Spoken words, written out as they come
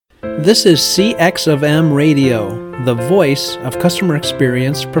This is CX of M Radio, the voice of customer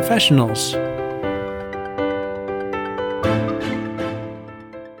experience professionals.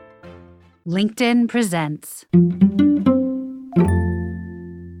 LinkedIn presents.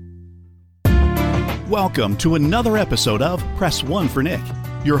 Welcome to another episode of Press One for Nick.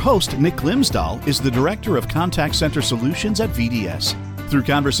 Your host, Nick Glimsdahl, is the Director of Contact Center Solutions at VDS. Through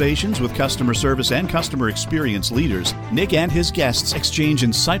conversations with customer service and customer experience leaders, Nick and his guests exchange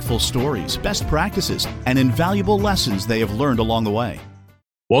insightful stories, best practices, and invaluable lessons they have learned along the way.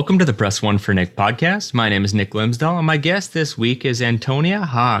 Welcome to the Press One for Nick podcast. My name is Nick Glimsdahl, and my guest this week is Antonia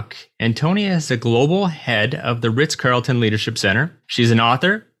Hawk. Antonia is the global head of the Ritz-Carlton Leadership Center. She's an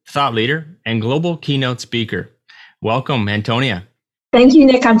author, thought leader, and global keynote speaker. Welcome, Antonia. Thank you,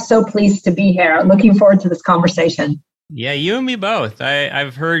 Nick. I'm so pleased to be here. Looking forward to this conversation. Yeah, you and me both.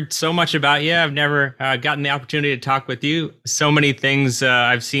 I've heard so much about you. I've never gotten the opportunity to talk with you. So many things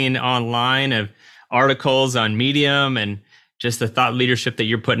I've seen online of articles on Medium and just the thought leadership that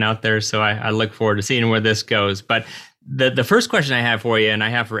you're putting out there. So I look forward to seeing where this goes. But the first question I have for you, and I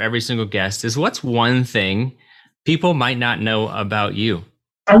have for every single guest, is what's one thing people might not know about you?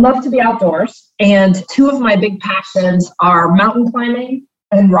 I love to be outdoors. And two of my big passions are mountain climbing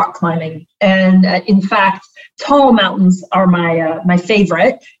and rock climbing. And in fact, tall mountains are my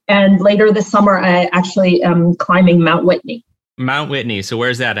favorite. And later this summer, I actually am climbing Mount Whitney. Mount Whitney. So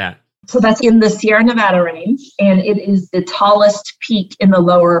where's that at? So that's in the Sierra Nevada range. And it is the tallest peak in the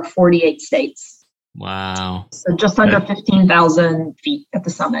lower 48 states. Wow. So just under 15,000 feet at the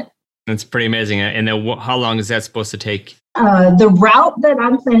summit. That's pretty amazing. And then how long is that supposed to take? The route that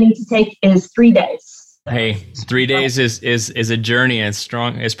I'm planning to take is 3 days. Hey, 3 days is a journey, and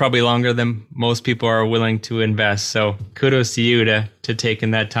strong. It's probably longer than most people are willing to invest. So kudos to you to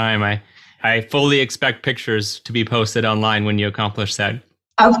taking that time. I fully expect pictures to be posted online when you accomplish that.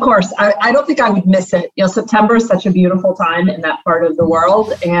 Of course. I don't think I would miss it. You know, September is such a beautiful time in that part of the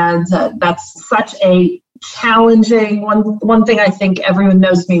world. And that's such a challenging one thing I think everyone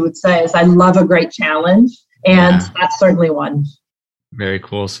knows me would say is I love a great challenge. And that's certainly one. Very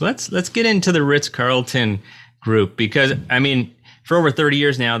cool. So let's get into the Ritz-Carlton group, because I mean, for over 30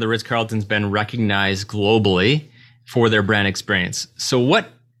 years now, the Ritz-Carlton's been recognized globally for their brand experience. So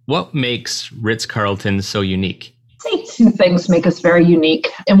what makes Ritz-Carlton so unique? I say two things make us very unique.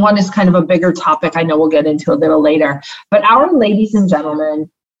 And one is kind of a bigger topic I know we'll get into a little later. But our ladies and gentlemen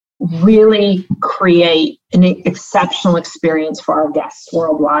really create an exceptional experience for our guests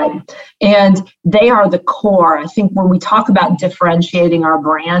worldwide. And they are the core. I think when we talk about differentiating our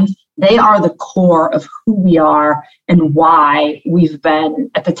brand, they are the core of who we are and why we've been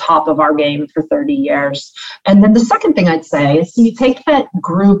at the top of our game for 30 years. And then the second thing I'd say is you take that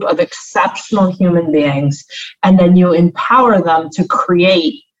group of exceptional human beings and then you empower them to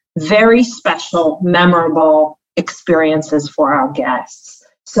create very special, memorable experiences for our guests.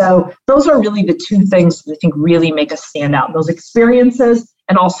 So those are really the two things that I think really make us stand out, those experiences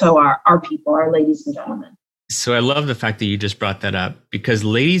and also our people, our ladies and gentlemen. So I love the fact that you just brought that up, because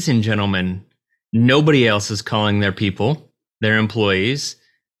ladies and gentlemen, nobody else is calling their people, their employees,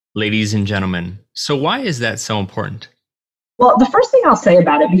 ladies and gentlemen. So why is that so important? Well, the first thing I'll say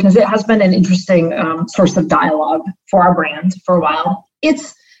about it, because it has been an interesting source of dialogue for our brand for a while,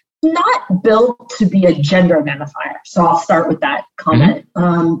 it's not built to be a gender identifier. So I'll start with that comment.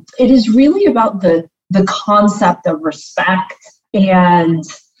 Mm-hmm. It is really about the concept of respect and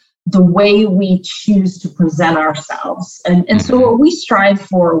the way we choose to present ourselves. And so what we strive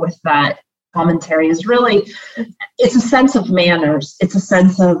for with that commentary is really, it's a sense of manners. It's a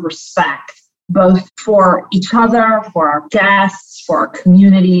sense of respect, both for each other, for our guests, for our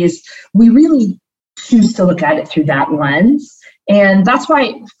communities. We really choose to look at it through that lens. And that's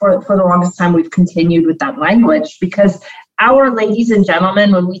why for the longest time we've continued with that language, because our ladies and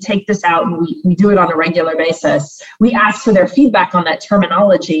gentlemen, when we take this out and we do it on a regular basis, we ask for their feedback on that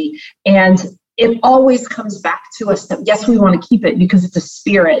terminology. And it always comes back to us that, yes, we want to keep it because it's a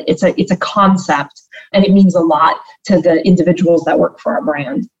spirit, it's a concept, and it means a lot to the individuals that work for our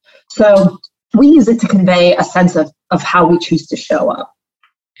brand. So we use it to convey a sense of how we choose to show up.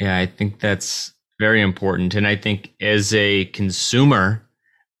 Yeah, I think that's very important. And I think as a consumer,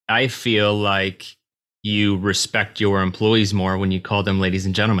 I feel like you respect your employees more when you call them ladies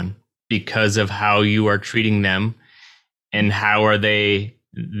and gentlemen, because of how you are treating them and how are they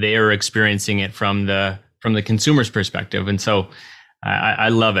are experiencing it from the consumer's perspective. And so I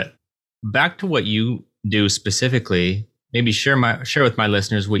love it. Back to what you do specifically, maybe share with my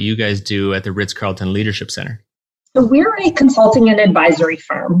listeners what you guys do at the Ritz-Carlton Leadership Center. So we're a consulting and advisory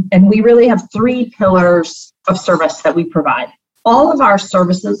firm, and we really have three pillars of service that we provide. All of our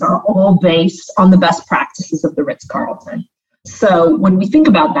services are all based on the best practices of the Ritz-Carlton. So when we think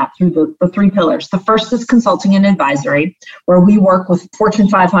about that through the three pillars, the first is consulting and advisory, where we work with Fortune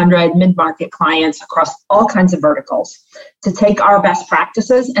 500 mid-market clients across all kinds of verticals to take our best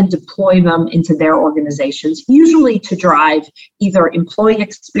practices and deploy them into their organizations, usually to drive either employee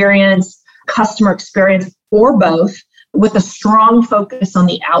experience, customer experience, or both, with a strong focus on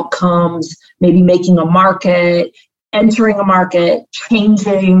the outcomes, maybe making a market, entering a market,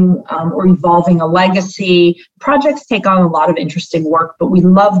 changing or evolving a legacy. Projects take on a lot of interesting work, but we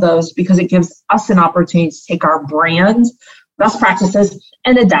love those because it gives us an opportunity to take our brand, best practices,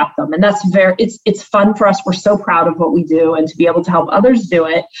 and adapt them. And that's it's fun for us. We're so proud of what we do, and to be able to help others do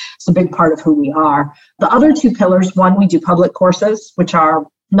it, it's a big part of who we are. The other two pillars, one, we do public courses, which are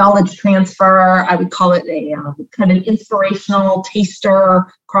knowledge transfer. I would call it a kind of inspirational taster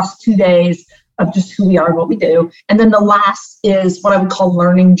across 2 days of just who we are and what we do. And then the last is what I would call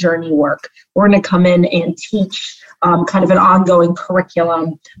learning journey work. We're going to come in and teach kind of an ongoing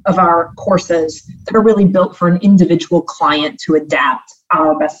curriculum of our courses that are really built for an individual client to adapt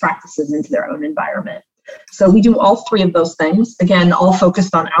our best practices into their own environment. So we do all three of those things, again, all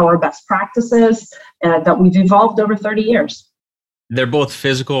focused on our best practices that we've evolved over 30 years. They're both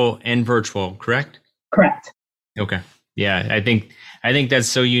physical and virtual, correct? Correct. Okay. Yeah, I think that's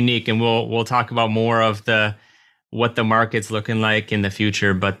so unique, and we'll talk about more of what the market's looking like in the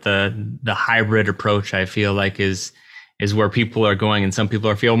future. But the hybrid approach, I feel like, is where people are going, and some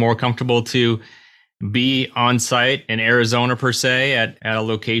people feel more comfortable to be on site in Arizona per se at a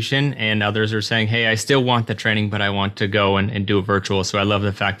location, and others are saying, hey, I still want the training, but I want to go and do it virtual. So I love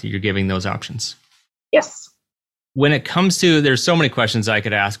the fact that you're giving those options. Yes. When it comes to, there's so many questions I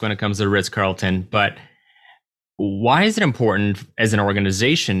could ask when it comes to Ritz-Carlton, but why is it important as an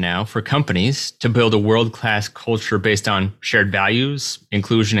organization now for companies to build a world-class culture based on shared values,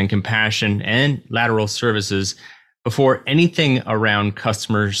 inclusion and compassion, and lateral services before anything around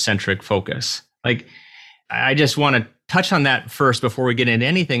customer-centric focus? Like, I just want to touch on that first before we get into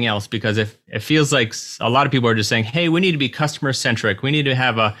anything else, because it feels like a lot of people are just saying, hey, we need to be customer-centric. We need to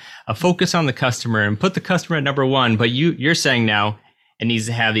have a focus on the customer and put the customer at number one. But you're saying now it needs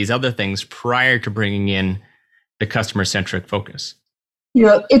to have these other things prior to bringing in the customer-centric focus. You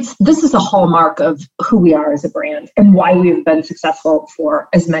know, this is a hallmark of who we are as a brand and why we've been successful for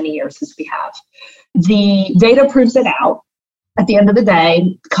as many years as we have. The data proves it out. At the end of the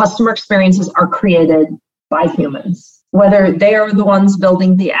day, customer experiences are created by humans, whether they are the ones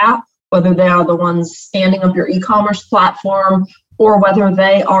building the app, whether they are the ones standing up your e-commerce platform, or whether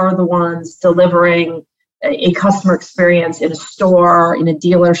they are the ones delivering a customer experience in a store, in a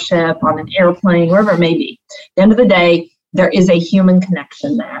dealership, on an airplane, wherever it may be. At the end of the day, there is a human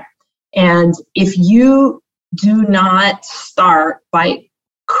connection there. And if you do not start by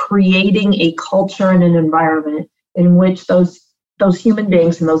creating a culture and an environment in which those human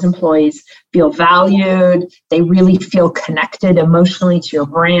beings and those employees feel valued, they really feel connected emotionally to your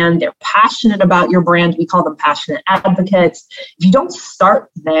brand, they're passionate about your brand, we call them passionate advocates. If you don't start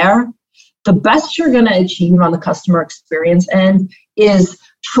there, the best you're going to achieve on the customer experience end is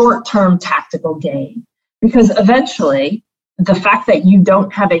short-term tactical gain. Because eventually, the fact that you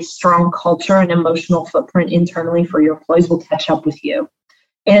don't have a strong culture and emotional footprint internally for your employees will catch up with you.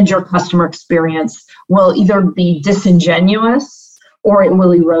 And your customer experience will either be disingenuous or it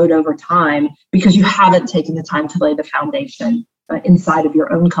will erode over time because you haven't taken the time to lay the foundation inside of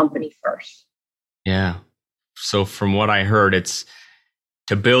your own company first. Yeah. So from what I heard, it's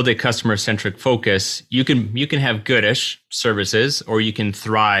to build a customer-centric focus. You can have goodish services, or you can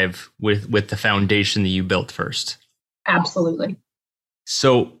thrive with the foundation that you built first. Absolutely.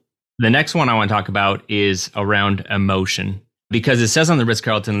 So the next one I want to talk about is around emotion, because it says on the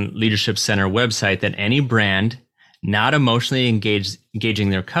Ritz-Carlton Leadership Center website that any brand not emotionally engaging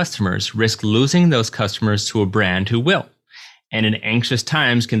their customers risk losing those customers to a brand who will. And in anxious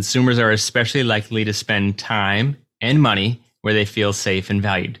times, consumers are especially likely to spend time and money where they feel safe and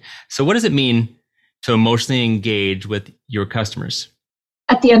valued. So what does it mean to emotionally engage with your customers?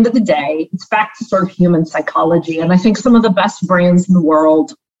 At the end of the day, it's back to sort of human psychology. And I think some of the best brands in the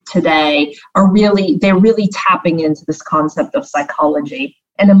world today they're really tapping into this concept of psychology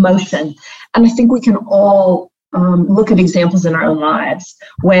and emotion. And I think we can all look at examples in our own lives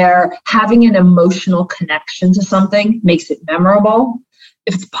where having an emotional connection to something makes it memorable.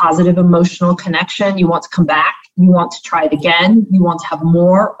 If it's a positive emotional connection, you want to come back, you want to try it again, you want to have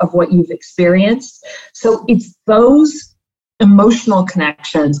more of what you've experienced. So it's those emotional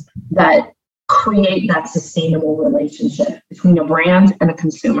connections that create that sustainable relationship between a brand and a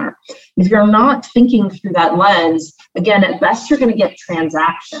consumer. If you're not thinking through that lens, again, at best, you're going to get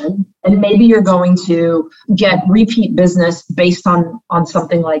transaction, and maybe you're going to get repeat business based on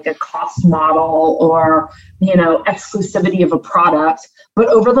something like a cost model or, exclusivity of a product. But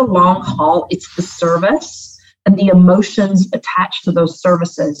over the long haul, it's the service and the emotions attached to those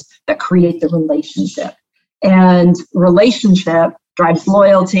services that create the relationship. And relationship drives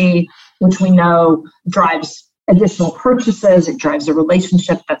loyalty, which we know drives additional purchases. It drives a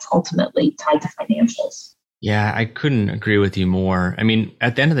relationship that's ultimately tied to financials. Yeah, I couldn't agree with you more. I mean,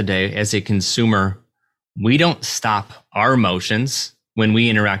 at the end of the day, as a consumer, we don't stop our emotions when we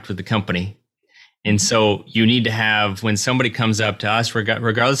interact with the company. And so you need to have, when somebody comes up to us,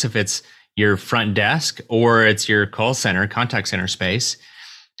 regardless if it's your front desk or it's your call center, contact center space,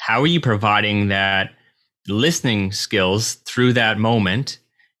 how are you providing that listening skills through that moment,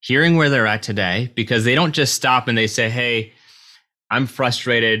 hearing where they're at today? Because they don't just stop and they say, hey, I'm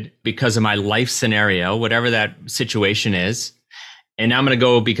frustrated because of my life scenario, whatever that situation is. And I'm going to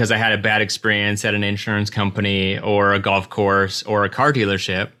go because I had a bad experience at an insurance company or a golf course or a car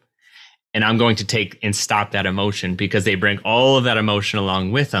dealership. And I'm going to take and stop that emotion because they bring all of that emotion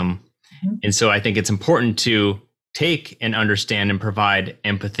along with them. Mm-hmm. And so I think it's important to take and understand and provide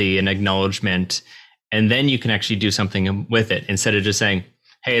empathy and acknowledgement. And then you can actually do something with it instead of just saying,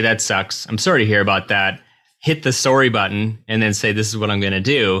 hey, that sucks. I'm sorry to hear about that. Hit the sorry button and then say, this is what I'm going to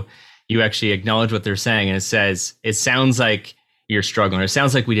do. You actually acknowledge what they're saying. And it says, it sounds like you're struggling. Or it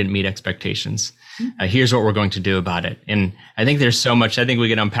sounds like we didn't meet expectations. Here's what we're going to do about it. And I think there's so much, I think we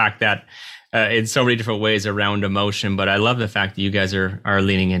can unpack that in so many different ways around emotion. But I love the fact that you guys are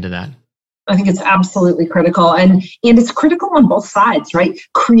leaning into that. I think it's absolutely critical. And it's critical on both sides, right?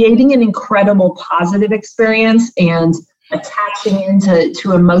 Creating an incredible positive experience and attaching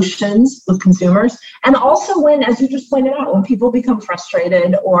into emotions with consumers. And also when, as you just pointed out, when people become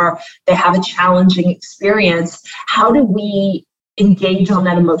frustrated or they have a challenging experience, how do we engage on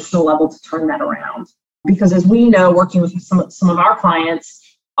that emotional level to turn that around? Because as we know, working with some of our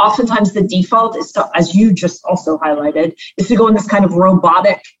clients, oftentimes the default is to, as you just also highlighted, is to go in this kind of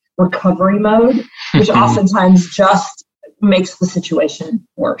robotic recovery mode, which oftentimes just makes the situation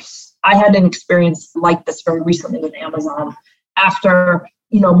worse. I had an experience like this very recently with Amazon. After,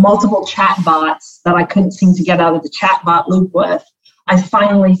 multiple chat bots that I couldn't seem to get out of the chat bot loop with, I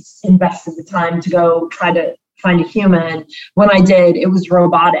finally invested the time to go try to find a human. When I did, it was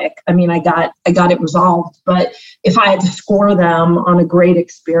robotic. I mean, I got it resolved, but if I had to score them on a great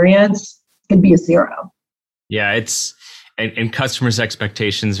experience, it'd be a 0. Yeah, and customers'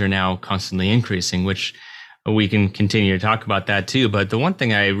 expectations are now constantly increasing, which we can continue to talk about that too. But the one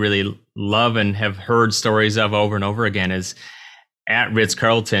thing I really love and have heard stories of over and over again is at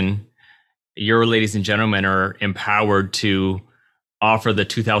Ritz-Carlton, your ladies and gentlemen are empowered to offer the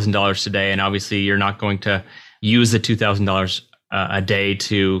 $2,000 today. And obviously you're not going to use the $2,000 a day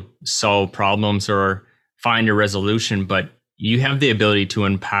to solve problems or find a resolution, but you have the ability to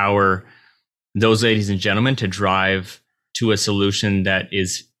empower those ladies and gentlemen to drive to a solution that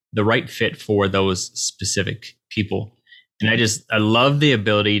is the right fit for those specific people. And I love the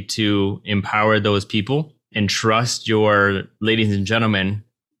ability to empower those people and trust your ladies and gentlemen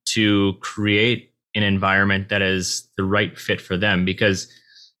to create an environment that is the right fit for them, because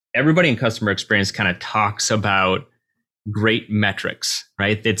everybody in customer experience kind of talks about great metrics,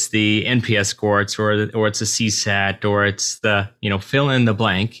 right? It's the NPS score, or it's a CSAT, or it's the, fill in the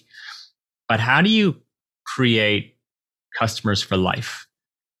blank. But how do you create customers for life?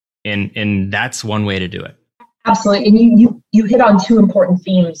 And that's one way to do it. Absolutely. And you hit on two important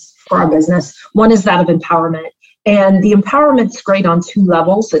themes for our business. One is that of empowerment. And the empowerment's great on two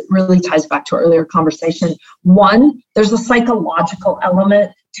levels. It really ties back to our earlier conversation. One, there's a psychological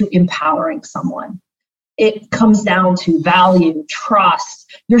element to empowering someone. It comes down to value,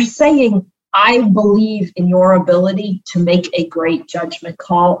 trust. You're saying, I believe in your ability to make a great judgment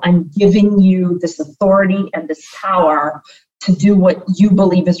call. I'm giving you this authority and this power to do what you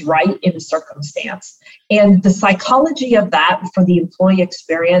believe is right in a circumstance. And the psychology of that for the employee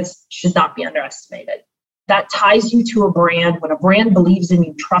experience should not be underestimated. That ties you to a brand. When a brand believes in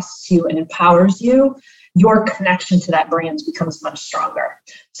you, trusts you, and empowers you, your connection to that brand becomes much stronger.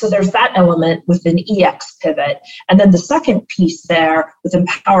 So there's that element with an EX pivot. And then the second piece there with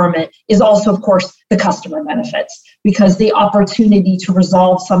empowerment is also, of course, the customer benefits, because the opportunity to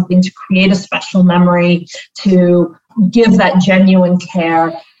resolve something, to create a special memory, to give that genuine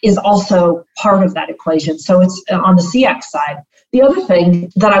care is also part of that equation. So it's on the CX side. The other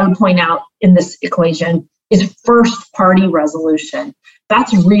thing that I would point out in this equation is first party resolution.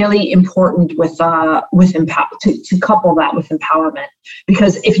 That's really important with to couple that with empowerment.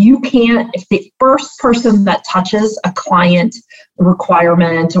 Because if the first person that touches a client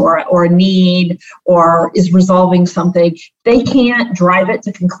requirement or a need or is resolving something, they can't drive it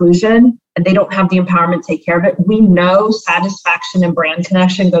to conclusion and they don't have the empowerment to take care of it, we know satisfaction and brand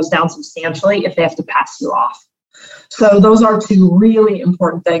connection goes down substantially if they have to pass you off. So those are two really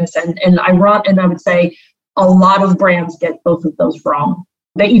important things. And I would say a lot of brands get both of those wrong.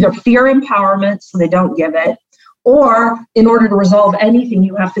 They either fear empowerment, so they don't give it, or in order to resolve anything,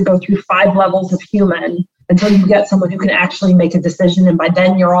 you have to go through 5 levels of human until you get someone who can actually make a decision. And by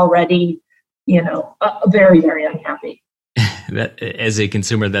then you're already, very, very unhappy. That, as a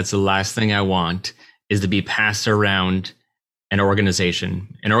consumer, that's the last thing I want, is to be passed around an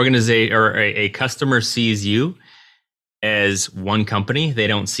organization. Or a customer sees you as one company. They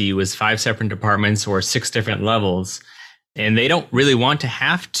don't see you as 5 separate departments or 6 different levels. And they don't really want to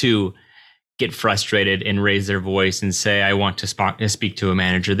have to get frustrated and raise their voice and say, I want to speak to a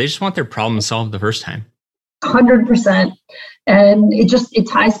manager. They just want their problem solved the first time. 100%. And it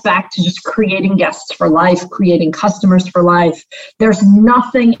ties back to just creating guests for life, creating customers for life. There's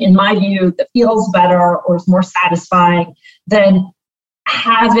nothing, in my view, that feels better or is more satisfying than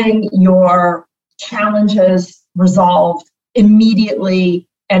having your challenges resolved immediately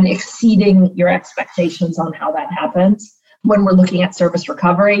and exceeding your expectations on how that happens when we're looking at service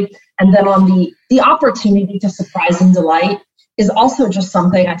recovery. And then on the opportunity to surprise and delight is also just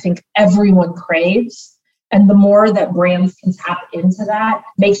something I think everyone craves. And the more that brands can tap into that,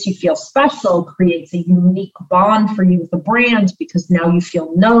 makes you feel special, creates a unique bond for you with the brand because now you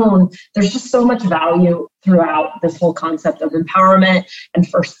feel known. There's just so much value throughout this whole concept of empowerment and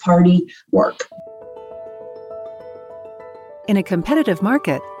first party work. In a competitive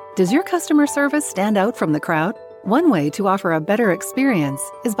market, does your customer service stand out from the crowd? One way to offer a better experience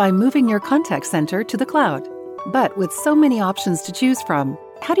is by moving your contact center to the cloud. But with so many options to choose from,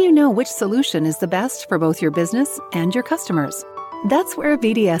 how do you know which solution is the best for both your business and your customers? That's where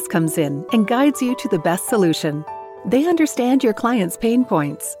VDS comes in and guides you to the best solution. They understand your clients' pain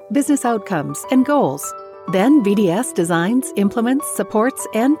points, business outcomes, and goals. Then VDS designs, implements, supports,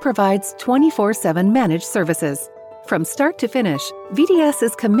 and provides 24/7 managed services. From start to finish, VDS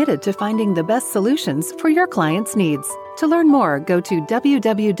is committed to finding the best solutions for your clients' needs. To learn more, go to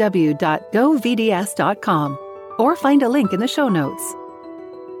www.govds.com or find a link in the show notes.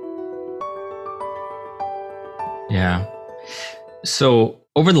 Yeah. So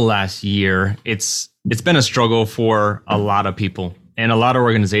over the last year, it's been a struggle for a lot of people and a lot of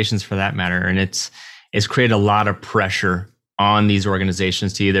organizations for that matter. And it's created a lot of pressure on these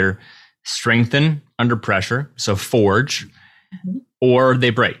organizations to either strengthen under pressure, so forge, or they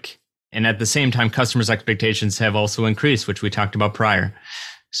break. And at the same time, customers' expectations have also increased, which we talked about prior.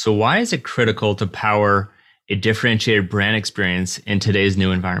 So why is it critical to power a differentiated brand experience in today's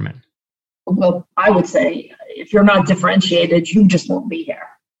new environment? Well, I would say if you're not differentiated, you just won't be here.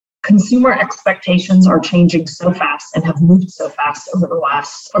 Consumer expectations are changing so fast and have moved so fast over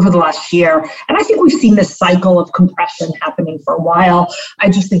the last year. And I think we've seen this cycle of compression happening for a while.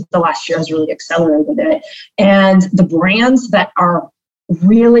 I just think the last year has really accelerated it. And the brands that are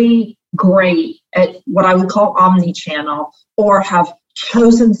really great at what I would call omni-channel or have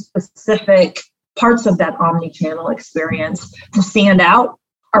chosen specific parts of that omni-channel experience to stand out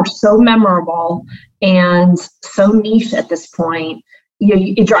are so memorable and so niche at this point.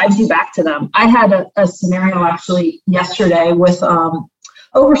 It drives you back to them. I had a scenario actually yesterday with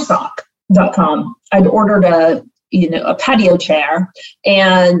Overstock.com. I'd ordered a patio chair,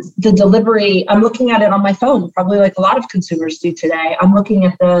 and the delivery, I'm looking at it on my phone, probably like a lot of consumers do today. I'm looking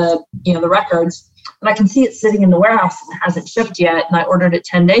at the records, and I can see it sitting in the warehouse and it hasn't shipped yet. And I ordered it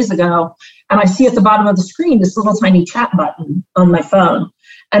 10 days ago, and I see at the bottom of the screen this little tiny chat button on my phone.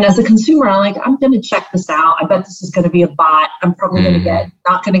 And as a consumer, I'm going to check this out. I bet this is going to be a bot. I'm probably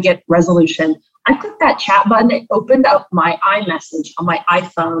not going to get resolution. I clicked that chat button. It opened up my iMessage on my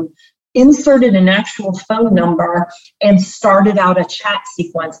iPhone, inserted an actual phone number, and started out a chat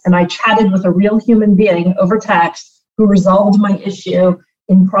sequence. And I chatted with a real human being over text who resolved my issue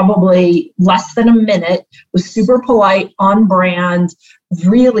in probably less than a minute, was super polite, on brand,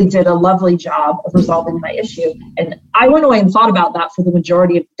 really did a lovely job of resolving my issue. And I went away and thought about that for the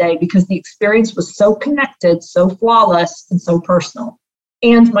majority of the day because the experience was so connected, so flawless, and so personal.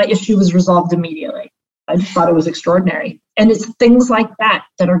 And my issue was resolved immediately. I just thought it was extraordinary. And it's things like that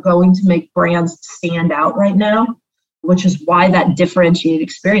that are going to make brands stand out right now, which is why that differentiated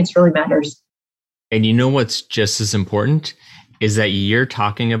experience really matters. And you know what's just as important is that you're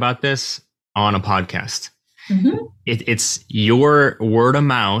talking about this on a podcast. It's your word of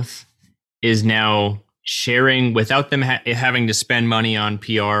mouth is now sharing without them having to spend money on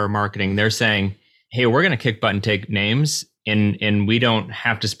PR or marketing. They're saying, hey, we're going to kick butt and take names, and we don't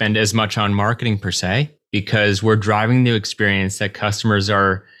have to spend as much on marketing per se, because we're driving the experience that customers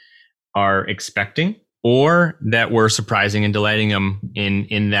are expecting, or that we're surprising and delighting them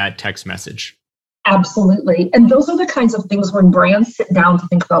in that text message. Absolutely. And those are the kinds of things when brands sit down to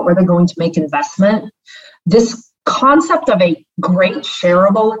think about where they're going to make investment. This concept of a great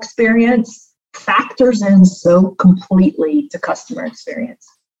shareable experience factors in so completely to customer experience.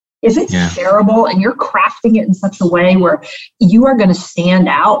 If it's shareable and you're crafting it in such a way where you are going to stand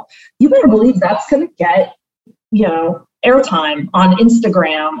out, you better believe that's going to get, airtime on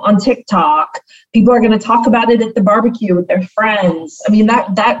Instagram, on TikTok. People are going to talk about it at the barbecue with their friends. I mean, that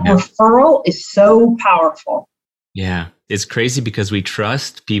referral is so powerful. Yeah, it's crazy because we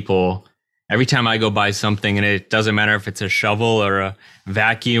trust people. Every time I go buy something, and it doesn't matter if it's a shovel or a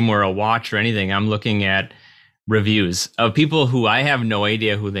vacuum or a watch or anything, I'm looking at reviews of people who I have no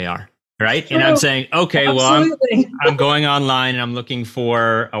idea who they are. Right. True. And I'm saying, okay, Absolutely. well, I'm going online and I'm looking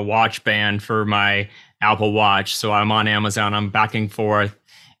for a watch band for my Apple Watch. So I'm on Amazon, I'm back and forth,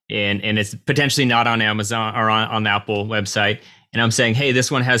 and it's potentially not on Amazon or on the Apple website. And I'm saying, hey,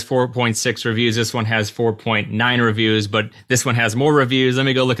 this one has 4.6 reviews. This one has 4.9 reviews, but this one has more reviews. Let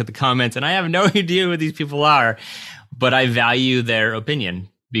me go look at the comments. And I have no idea who these people are, but I value their opinion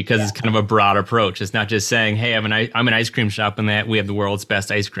because it's kind of a broad approach. It's not just saying, hey, I'm an ice cream shop and that we have the world's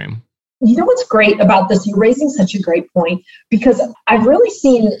best ice cream. You know what's great about this? You're raising such a great point, because I've really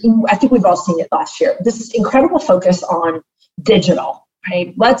seen, I think we've all seen it last year, this incredible focus on digital,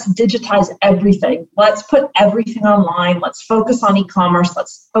 right? Let's digitize everything. Let's put everything online. Let's focus on e-commerce.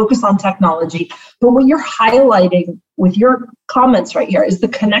 Let's focus on technology. But what you're highlighting with your comments right here is the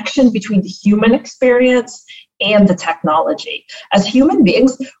connection between the human experience and the technology. As human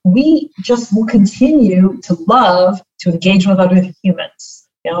beings, we just will continue to love to engage with other humans.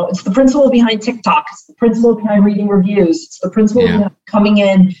 It's the principle behind TikTok. It's the principle behind reading reviews. It's the principle behind coming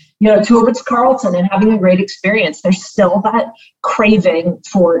in, to a Ritz-Carlton and having a great experience. There's still that craving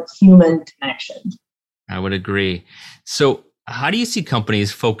for human connection. I would agree. So how do you see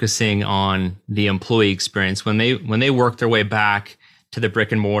companies focusing on the employee experience when they work their way back to the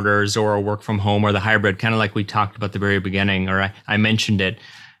brick and mortars or work from home or the hybrid, kind of like we talked about at the very beginning, or I mentioned it?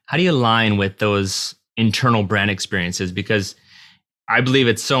 How do you align with those internal brand experiences? Because I believe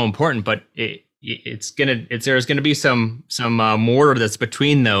it's so important, but there's going to be some mortar that's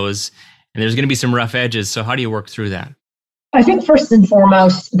between those, and there's going to be some rough edges. So how do you work through that? I think first and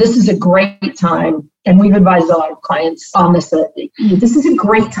foremost, this is a great time, and we've advised a lot of clients on this. This is a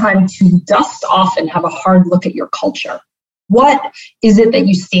great time to dust off and have a hard look at your culture. What is it that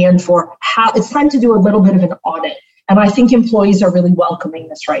you stand for? It's time to do a little bit of an audit. And I think employees are really welcoming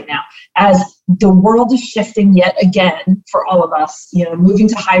this right now as the world is shifting yet again for all of us, moving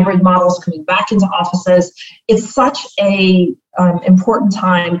to hybrid models, coming back into offices. It's such a important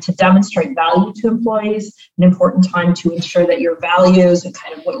time to demonstrate value to employees, an important time to ensure that your values and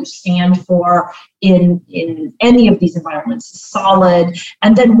kind of what you stand for in any of these environments is solid.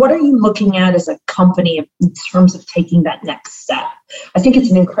 And then what are you looking at as a company in terms of taking that next step? I think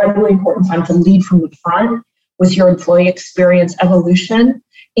it's an incredibly important time to lead from the front with your employee experience evolution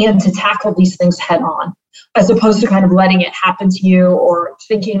and to tackle these things head on, as opposed to kind of letting it happen to you or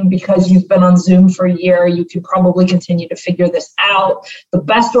thinking because you've been on Zoom for a year, you can probably continue to figure this out. The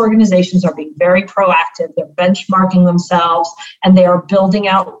best organizations are being very proactive. They're benchmarking themselves and they are building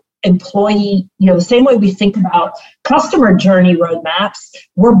out employee, the same way we think about customer journey roadmaps,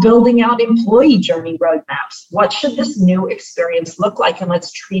 we're building out employee journey roadmaps. What should this new experience look like? And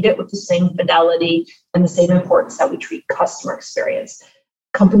let's treat it with the same fidelity and the same importance that we treat customer experience.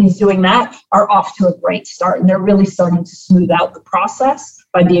 Companies doing that are off to a great start, and they're really starting to smooth out the process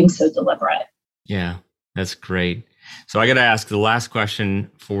by being so deliberate. Yeah, that's great. So I got to ask the last question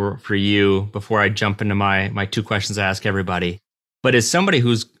for you before I jump into my two questions I ask everybody. But as somebody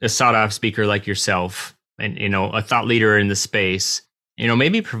who's a sought-after speaker like yourself and, a thought leader in the space,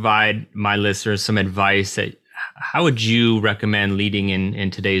 maybe provide my listeners some advice that how would you recommend leading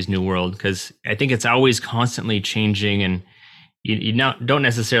in today's new world? Because I think it's always constantly changing, and you don't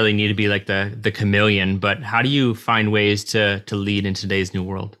necessarily need to be like the chameleon, but how do you find ways to lead in today's new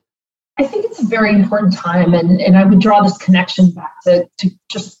world? I think it's a very important time, and I would draw this connection back to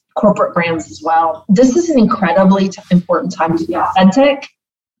just corporate brands as well. This is an incredibly important time to be authentic,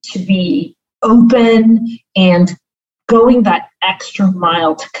 to be open, and going that extra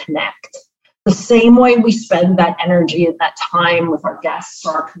mile to connect. The same way we spend that energy and that time with our guests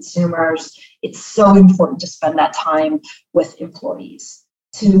or our consumers, it's so important to spend that time with employees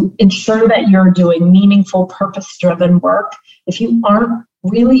to ensure that you're doing meaningful, purpose-driven work. If you aren't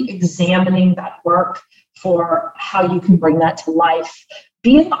really examining that work for how you can bring that to life,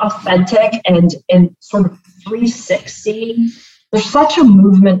 being authentic and sort of 360, there's such a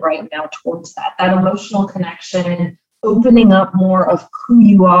movement right now towards that emotional connection, opening up more of who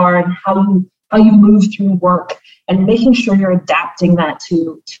you are and how you move through work, and making sure you're adapting that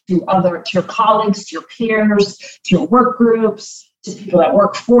to your colleagues, to your peers, to your work groups, to people that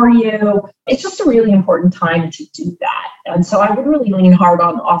work for you. It's just a really important time to do that. And so I would really lean hard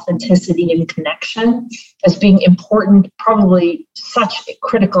on authenticity and connection as being important, probably such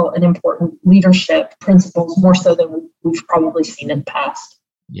critical and important leadership principles, more so than we've probably seen in the past.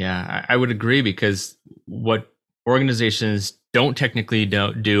 Yeah, I would agree, because what organizations don't technically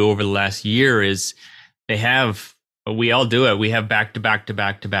do over the last year is we all do it. We have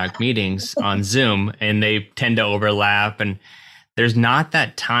back-to-back meetings on Zoom, and they tend to overlap, and there's not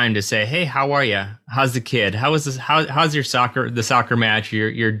that time to say, hey, how are you? How's the kid? How's your soccer match,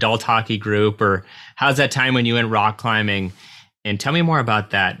 your adult hockey group, or how's that time when you went rock climbing? And tell me more about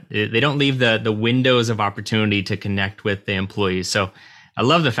that. They don't leave the windows of opportunity to connect with the employees. So I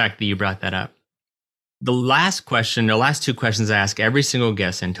love the fact that you brought that up. The last two questions I ask every single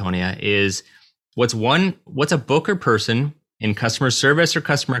guest, Antonia, is what's a book or person in customer service or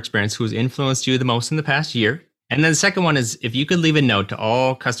customer experience who's influenced you the most in the past year? And then the second one is, if you could leave a note to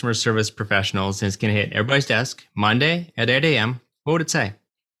all customer service professionals and it's going to hit everybody's desk Monday at 8 a.m., what would it say?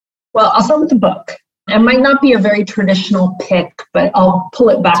 Well, I'll start with the book. It might not be a very traditional pick, but I'll pull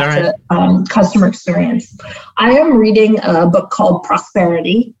it back to customer experience. I am reading a book called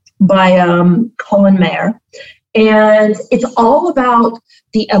Prosperity by Colin Mayer, and it's all about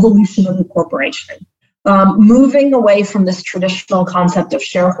the evolution of the corporation, moving away from this traditional concept of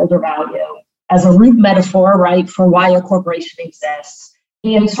shareholder value as a root metaphor, right, for why a corporation exists,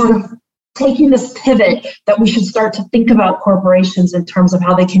 and sort of taking this pivot that we should start to think about corporations in terms of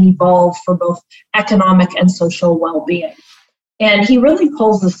how they can evolve for both economic and social well-being. And he really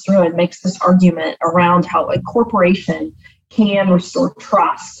pulls this through and makes this argument around how a corporation can restore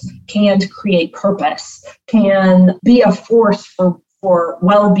trust, can create purpose, can be a force for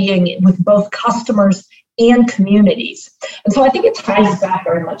well-being with both customers and communities. And so I think it ties back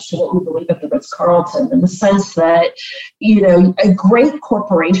very much to what we believe at the Ritz-Carlton, in the sense that, a great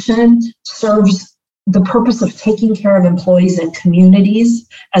corporation serves the purpose of taking care of employees and communities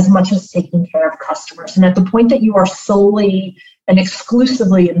as much as taking care of customers. And at the point that you are solely and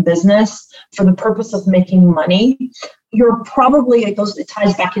exclusively in business for the purpose of making money, you're probably, it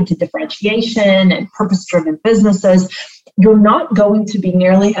ties back into differentiation and purpose-driven businesses. You're not going to be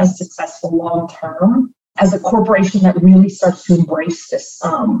nearly as successful long-term as a corporation that really starts to embrace this,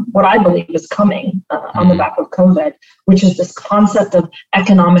 what I believe is coming on the back of COVID, which is this concept of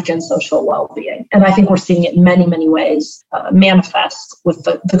economic and social well-being. And I think we're seeing it in many, many ways manifest with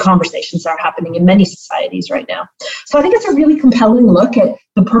the conversations that are happening in many societies right now. So I think it's a really compelling look at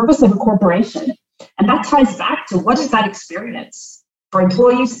the purpose of a corporation. And that ties back to what is that experience for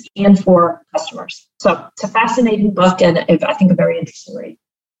employees and for customers. So it's a fascinating book, and I think a very interesting read.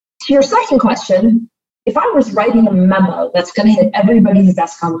 To your second question, if I was writing a memo that's going to hit everybody's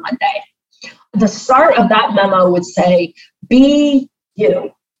desk on Monday, the start of that memo would say, be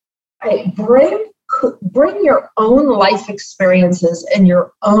you. Right? Bring your own life experiences and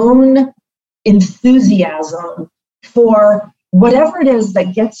your own enthusiasm for whatever it is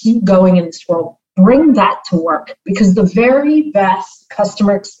that gets you going in this world. Bring that to work, because the very best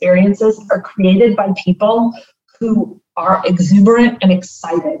customer experiences are created by people who are exuberant and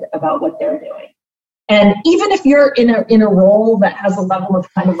excited about what they're doing. And even if you're in a role that has a level of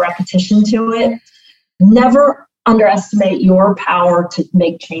kind of repetition to it, never underestimate your power to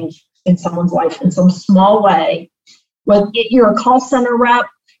make change in someone's life in some small way. When you're a call center rep,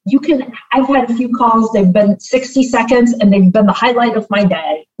 I've had a few calls, they've been 60 seconds and they've been the highlight of my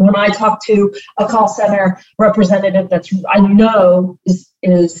day. When I talk to a call center representative I know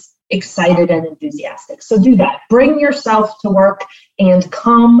is excited and enthusiastic. So do that. Bring yourself to work and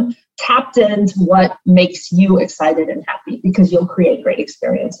come tapped into what makes you excited and happy, because you'll create great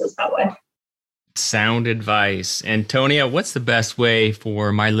experiences that way. Sound advice. Antonia, what's the best way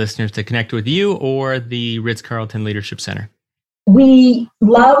for my listeners to connect with you or the Ritz-Carlton Leadership Center? We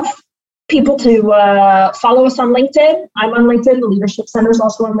love people to follow us on LinkedIn. I'm on LinkedIn. The Leadership Center is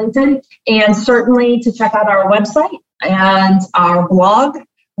also on LinkedIn. And certainly to check out our website and our blog.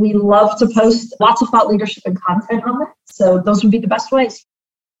 We love to post lots of thought leadership and content on that. So those would be the best ways.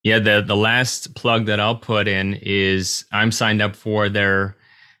 Yeah, the last plug that I'll put in is I'm signed up for their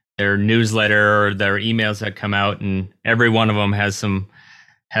newsletter or their emails that come out, and every one of them has a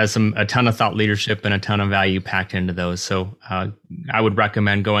ton of thought leadership and a ton of value packed into those. So I would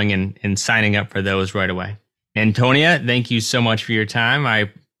recommend going and signing up for those right away. Antonia, thank you so much for your time. I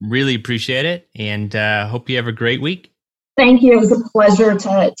really appreciate it, and hope you have a great week. Thank you. It was a pleasure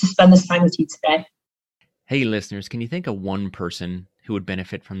to spend this time with you today. Hey, listeners, can you think of one person who would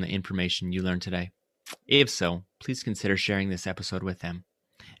benefit from the information you learned today? If so, please consider sharing this episode with them.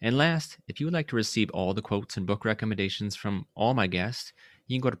 And last, if you would like to receive all the quotes and book recommendations from all my guests,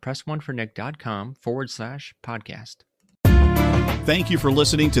 you can go to pressonefornick.com/podcast. Thank you for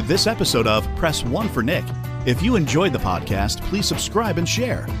listening to this episode of Press One for Nick. If you enjoyed the podcast, please subscribe and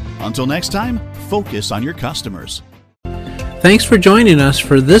share. Until next time, focus on your customers. Thanks for joining us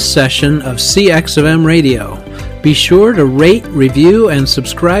for this session of CX of M Radio. Be sure to rate, review, and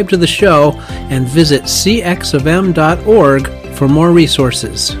subscribe to the show, and visit cxofm.org for more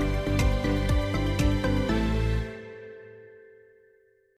resources.